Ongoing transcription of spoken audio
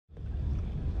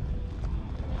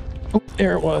Oh,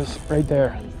 there it was, right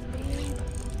there.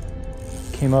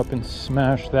 Came up and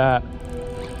smashed that.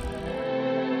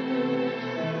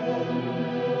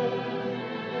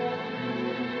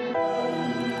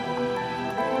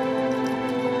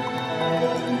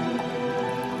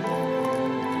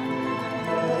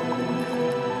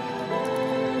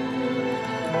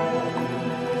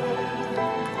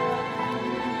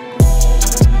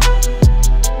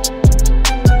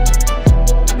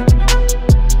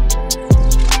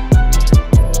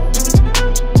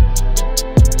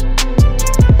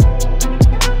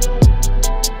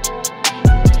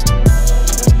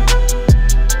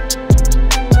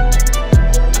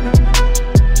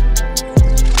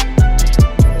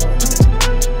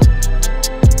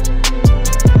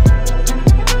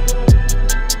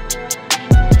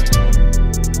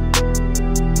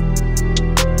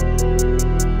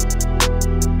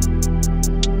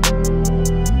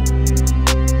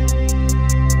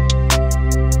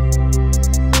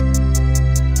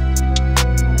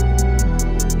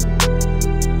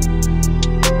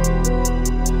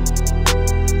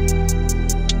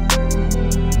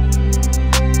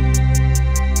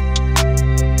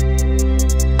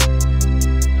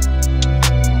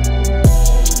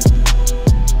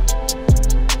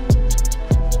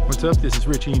 What's up? This is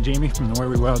Richie and Jamie from the Where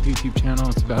We Wild YouTube channel.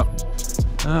 It's about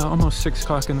almost 6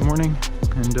 o'clock in the morning,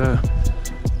 and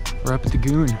we're up at the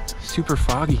Lagoon. Super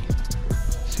foggy.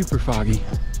 Super foggy.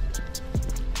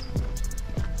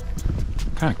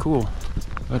 Kind of cool.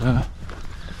 But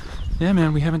yeah,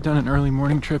 man, we haven't done an early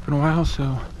morning trip in a while,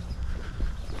 so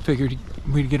figured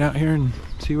we'd get out here and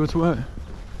see what's what.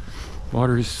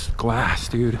 Water is glass,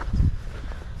 dude.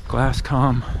 Glass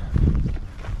calm.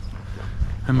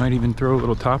 I might even throw a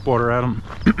little top water at them.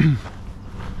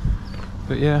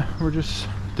 But yeah, we're just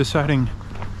deciding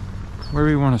where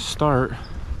we want to start,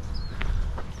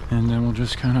 and then we'll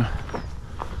just kind of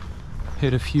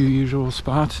hit a few usual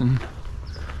spots and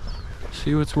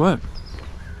see what's what.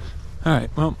 All right,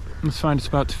 well, let's find a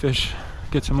spot to fish,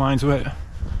 get some lines wet.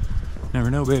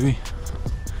 Never know, baby.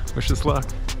 Wish us luck.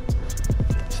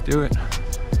 Let's do it.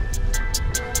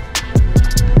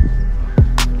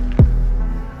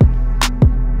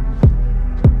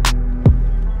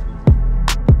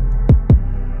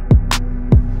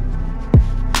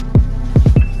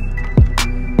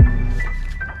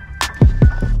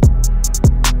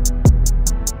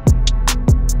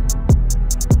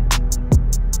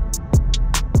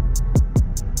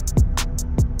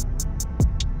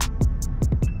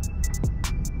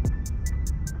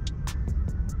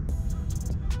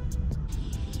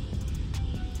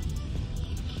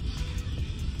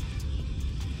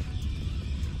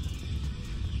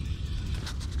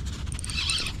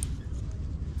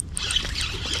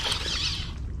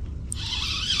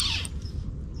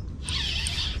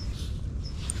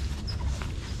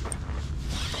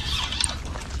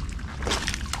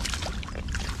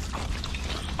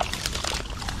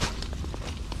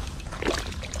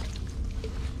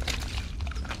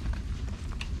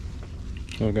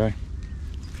 Little guy,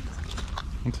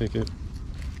 I'll take it.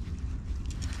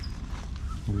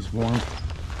 It was warm.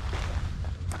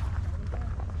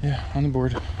 Yeah, on the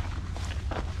board. All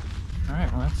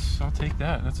right, well, I'll take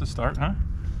that. That's a start, huh?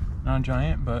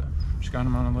 Non-giant, but just got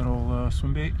him on a little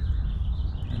swim bait,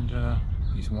 and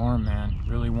he's warm, man,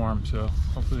 really warm. So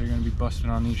hopefully they're gonna be busted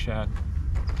on these shad.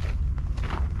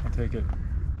 I'll take it.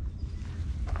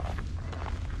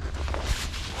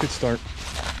 Good start.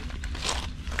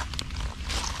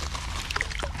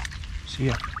 See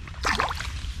ya.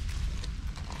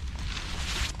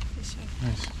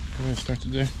 Nice. Good way to start the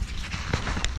day.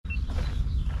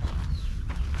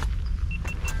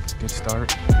 Good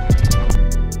start.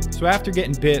 So after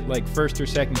getting bit like first or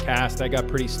second cast, I got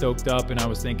pretty stoked up, and I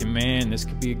was thinking, man, this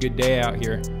could be a good day out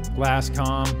here. Glass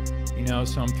calm, you know,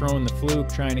 so I'm throwing the fluke,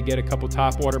 trying to get a couple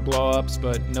topwater blow-ups,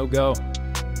 but no go.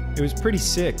 It was pretty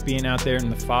sick being out there in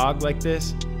the fog like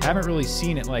this. I haven't really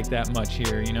seen it like that much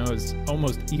here, you know, it was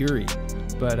almost eerie,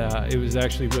 but it was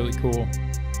actually really cool.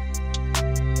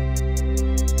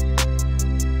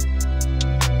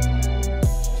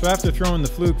 So after throwing the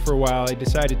fluke for a while, I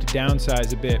decided to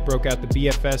downsize a bit, broke out the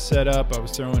BFS setup. I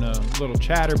was throwing a little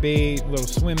chatterbait, a little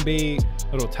swim bait,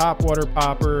 a little topwater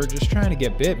popper, just trying to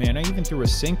get bit, man. I even threw a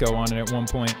Cinco on it at one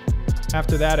point.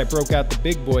 After that, I broke out the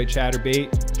big boy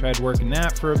chatterbait, tried working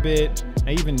that for a bit.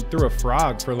 I even threw a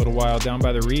frog for a little while down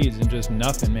by the reeds, and just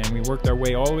nothing, man. We worked our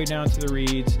way all the way down to the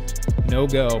reeds, no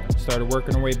go. Started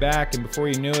working our way back, and before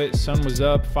you knew it, sun was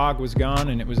up, fog was gone,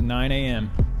 and it was 9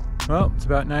 a.m. Well, it's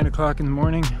about 9 o'clock in the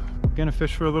morning. I'm gonna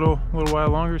fish for a little while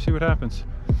longer, see what happens.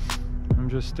 I'm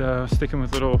just sticking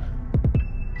with little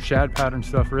shad pattern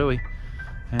stuff, really.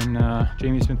 and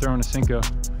Jamie's been throwing a Cinco.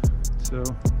 So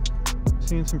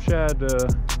seeing some shad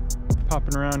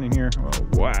popping around in here. Oh,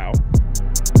 wow.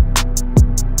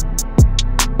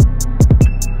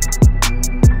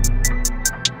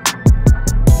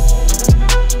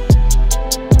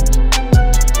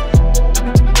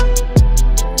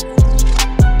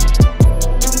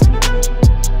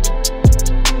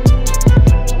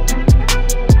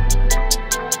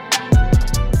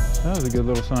 That was a good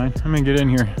little sign. I'm gonna get in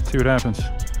here, see what happens.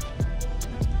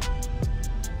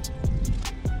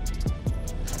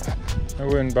 I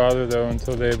wouldn't bother though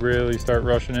until they really start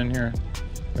rushing in here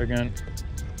again.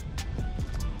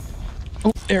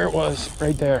 Oh, there it was,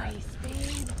 right there.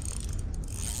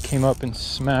 Came up and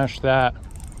smashed that.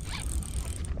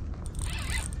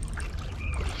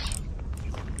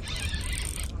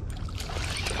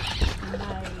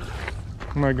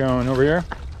 Where am I going? Over here?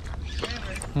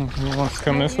 He wants to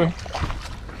come this way?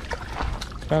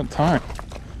 It's about time.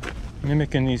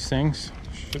 Mimicking these things.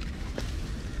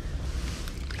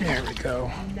 There we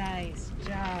go. Nice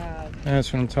job.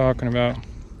 That's what I'm talking about.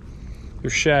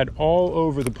 There's shad all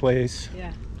over the place.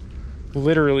 Yeah.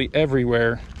 Literally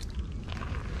everywhere.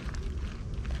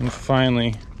 And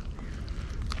finally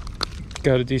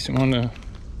got a decent one to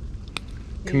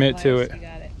commit to it. You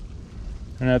got it.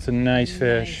 And that's a nice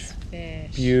fish. Nice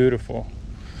fish. Beautiful.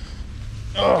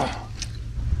 Oh,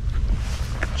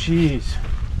 jeez.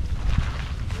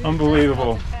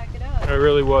 Unbelievable. I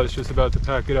really was just about to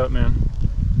pack it up, man.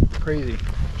 Crazy.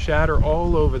 Shad are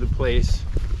all over the place.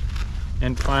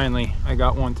 And finally, I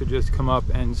got one to just come up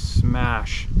and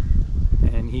smash.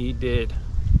 And he did.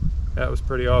 That was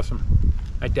pretty awesome.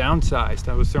 I downsized.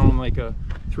 I was throwing like a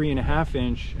 3.5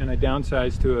 inch and I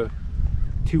downsized to a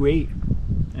 2.8.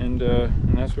 And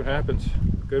that's what happens.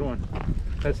 Good one.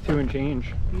 That's 2 and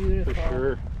change. Beautiful. For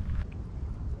sure.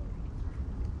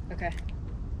 Okay.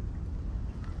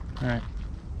 All right.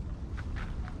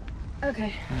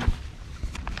 Okay.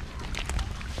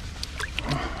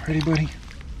 Ready, buddy?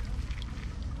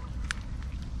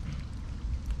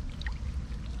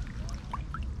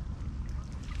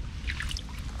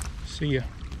 See ya.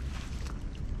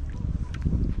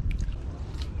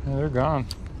 Oh, they're gone.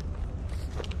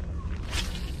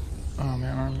 Oh, my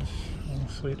arm is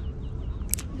asleep.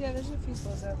 Yeah, there's a few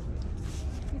close up.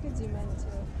 You could zoom in too.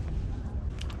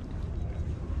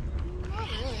 Not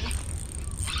really.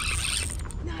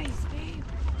 Nice, babe.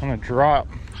 I'm gonna drop.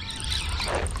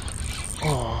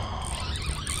 Oh.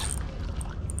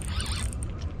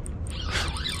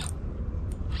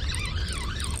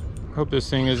 Hope this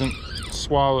thing isn't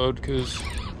swallowed because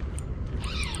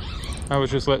I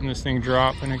was just letting this thing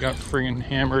drop and it got friggin'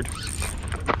 hammered.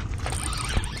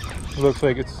 It looks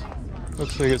like it's a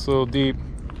little deep.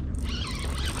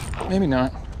 Maybe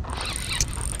not.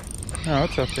 No,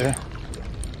 it's up there.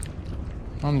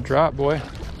 On the drop, boy.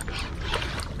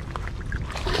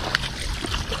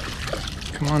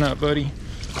 Come on up, buddy.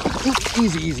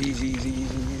 Easy, easy, easy, easy,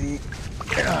 easy, easy.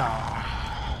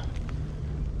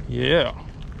 Yeah.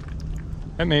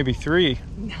 That may be 3.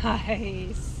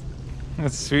 Nice.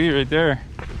 That's sweet right there.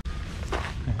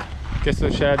 Guess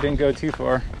the shad didn't go too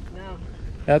far. No.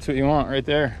 That's what you want right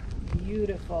there.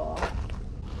 Beautiful.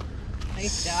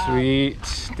 Nice job. Sweet.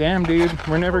 Damn, dude.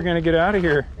 We're never going to get out of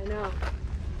here I know.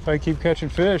 if I keep catching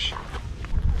fish.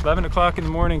 11 o'clock in the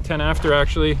morning, 10 after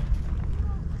actually.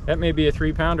 That may be a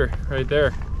 3-pounder right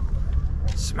there.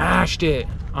 Smashed it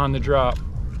on the drop.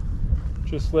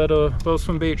 Just let a little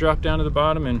swim bait drop down to the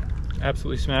bottom and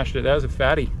absolutely smashed it. That was a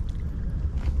fatty.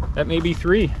 That may be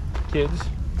 3, kids.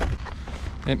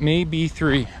 It may be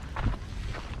 3.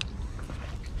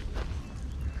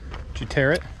 Did you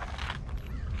tear it?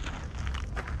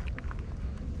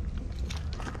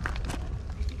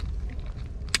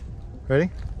 Ready?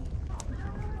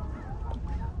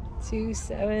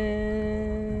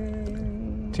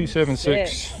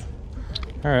 276.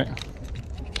 All right.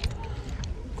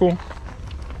 Cool.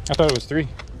 I thought it was 3.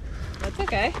 That's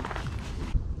okay.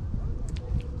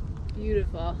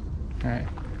 Beautiful. All right.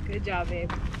 Good job,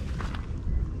 babe.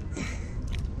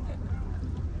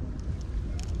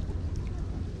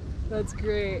 That's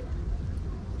great.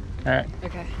 All right.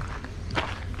 Okay. All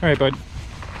right, bud.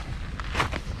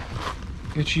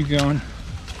 Get you going.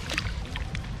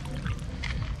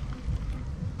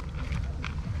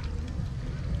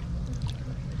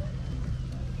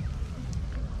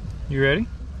 You ready?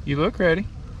 You look ready.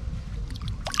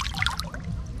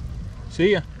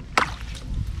 See ya.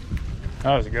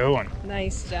 That was a good one.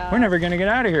 Nice job. We're never gonna get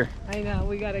out of here. I know,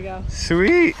 we gotta go.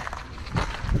 Sweet.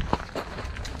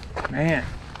 Man.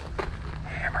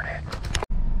 Hammered it.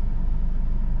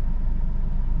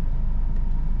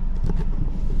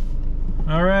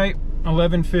 All right,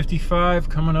 11:55,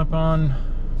 coming up on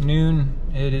noon.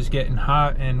 It is getting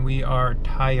hot and we are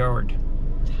tired.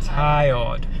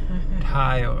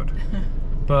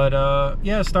 But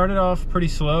yeah, started off pretty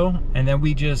slow, and then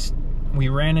we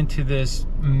ran into this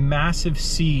massive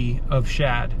sea of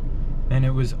shad, and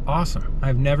it was awesome.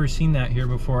 I've never seen that here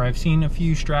before. I've seen a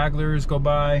few stragglers go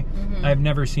by. I've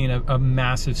never seen a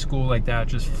massive school like that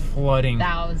just flooding.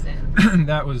 Thousands.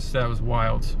 that was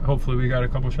wild. Hopefully we got a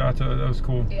couple shots of it. That was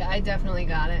cool. Yeah, I definitely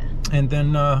got it. And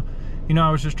then you know,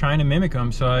 I was just trying to mimic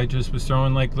them, so I just was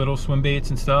throwing like little swim baits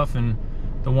and stuff, and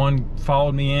the one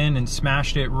followed me in and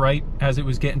smashed it right as it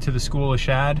was getting to the school of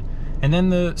shad, and then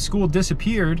the school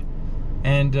disappeared,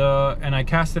 and I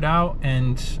cast it out,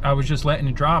 and I was just letting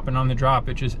it drop, and on the drop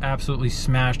it just absolutely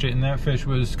smashed it, and that fish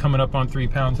was coming up on 3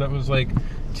 pounds. That was like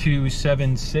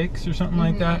 276 or something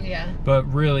like that. Yeah. But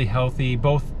really healthy.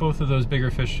 Both of those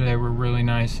bigger fish today were really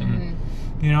nice, and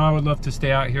you know, I would love to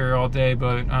stay out here all day,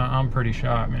 but I'm pretty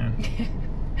shot, man.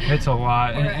 It's a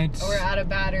lot. We're out of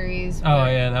batteries. Oh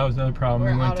yeah, that was another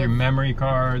problem. We went through memory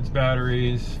cards,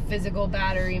 batteries, physical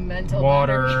battery, mental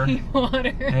water. battery,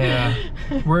 water. Yeah,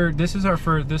 this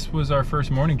was our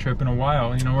first morning trip in a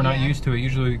while. You know, we're not used to it.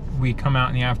 Usually we come out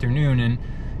in the afternoon and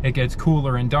it gets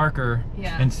cooler and darker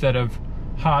instead of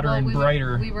hotter and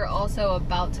brighter. We were also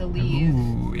about to leave.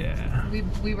 Ooh, yeah.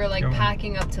 We were like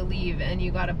packing up to leave, and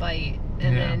you got a bite,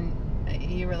 and then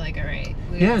you were like, all right.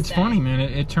 Yeah, it's funny, man.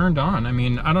 It turned on. I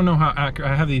mean, I don't know how accurate.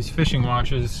 I have these fishing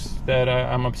watches that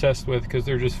I'm obsessed with because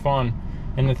they're just fun.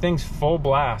 And the thing's full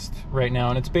blast right now,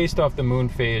 and it's based off the moon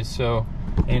phase. So,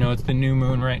 you know, it's the new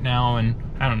moon right now, and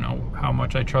I don't know how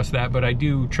much I trust that, but I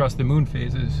do trust the moon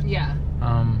phases. Yeah.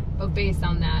 But based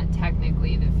on that,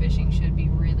 technically, the fishing should be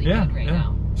really good right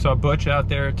now. Saw Butch out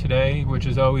there today, which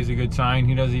is always a good sign.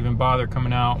 He doesn't even bother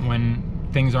coming out when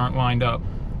things aren't lined up.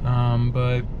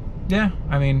 But yeah,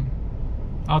 I mean,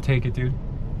 I'll take it, dude.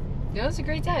 It was a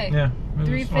great day. Yeah,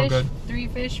 three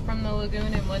fish from the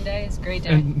lagoon in one day. It's a great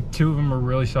day. And 2 of them were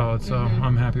really solid, so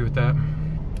I'm happy with that.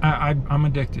 I'm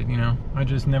addicted, you know. I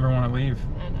just never want to leave.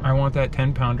 I know. I want that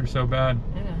 10-pounder so bad.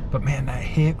 I know. But man, that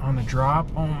hit on the drop,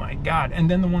 oh my god. And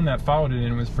then the one that followed it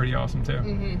in was pretty awesome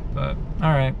too. But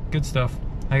all right, good stuff.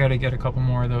 I got to get a couple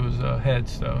more of those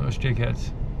heads, though, those jig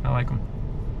heads. I like them.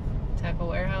 Tackle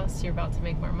Warehouse, you're about to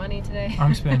make more money today.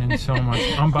 I'm spending so much.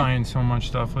 I'm buying so much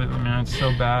stuff lately, man. It's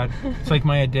so bad. It's like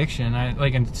my addiction.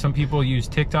 And some people use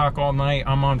TikTok all night.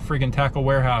 I'm on friggin' Tackle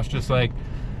Warehouse, just like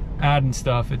adding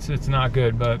stuff. It's not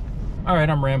good, but all right,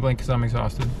 I'm rambling because I'm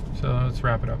exhausted. So let's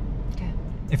wrap it up. Okay.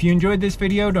 If you enjoyed this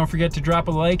video, don't forget to drop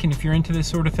a like, and if you're into this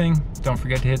sort of thing, don't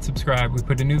forget to hit subscribe. We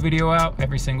put a new video out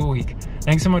every single week.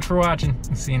 Thanks so much for watching.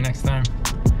 We'll see you next time.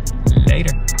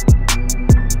 Later.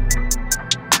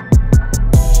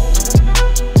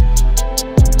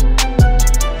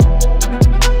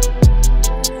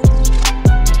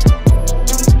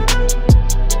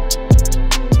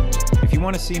 If you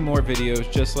want to see more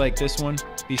videos just like this one,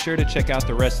 be sure to check out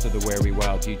the rest of the Where We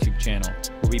Wild YouTube channel,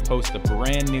 where we post a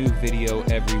brand new video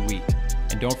every week.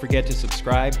 And don't forget to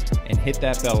subscribe and hit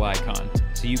that bell icon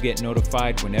so you get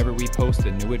notified whenever we post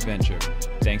a new adventure.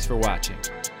 Thanks for watching.